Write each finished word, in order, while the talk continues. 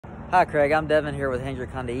Hi Craig, I'm Devin here with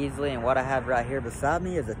Hendrick Honda Easley, and what I have right here beside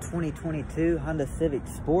me is a 2022 Honda Civic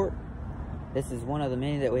Sport. This is one of the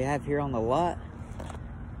many that we have here on the lot.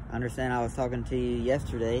 I understand I was talking to you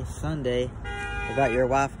yesterday, Sunday, about your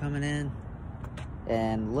wife coming in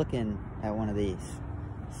and looking at one of these.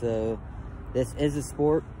 So this is a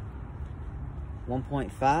Sport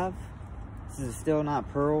 1.5. This is still not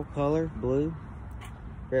pearl color, blue.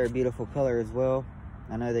 Very beautiful color as well.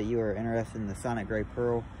 I know that you are interested in the Sonic Gray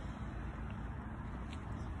Pearl.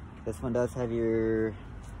 This one does have your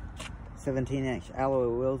 17-inch alloy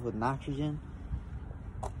wheels with nitrogen.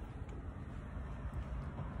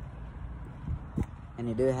 And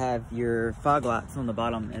you do have your fog lights on the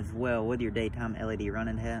bottom as well with your daytime LED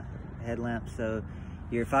running headlamp. So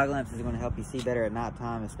your fog lamps is going to help you see better at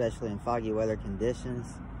nighttime, especially in foggy weather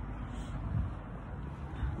conditions.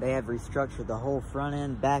 They have restructured the whole front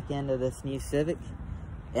end, back end of this new Civic.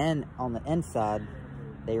 And on the inside,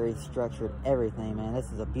 they restructured everything, man.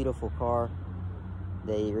 This is a beautiful car.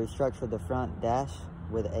 They restructured the front dash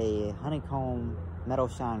with a honeycomb metal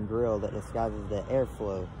shine grille that disguises the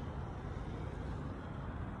airflow.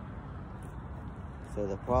 So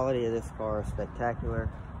the quality of this car is spectacular.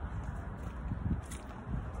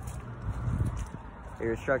 They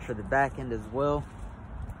restructured the back end as well.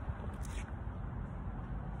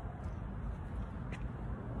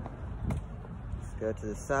 Let's go to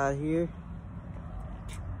the side here.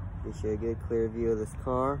 Gives you a good clear view of this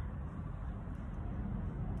car.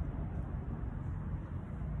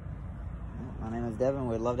 My name is Devin.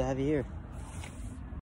 We'd love to have you here.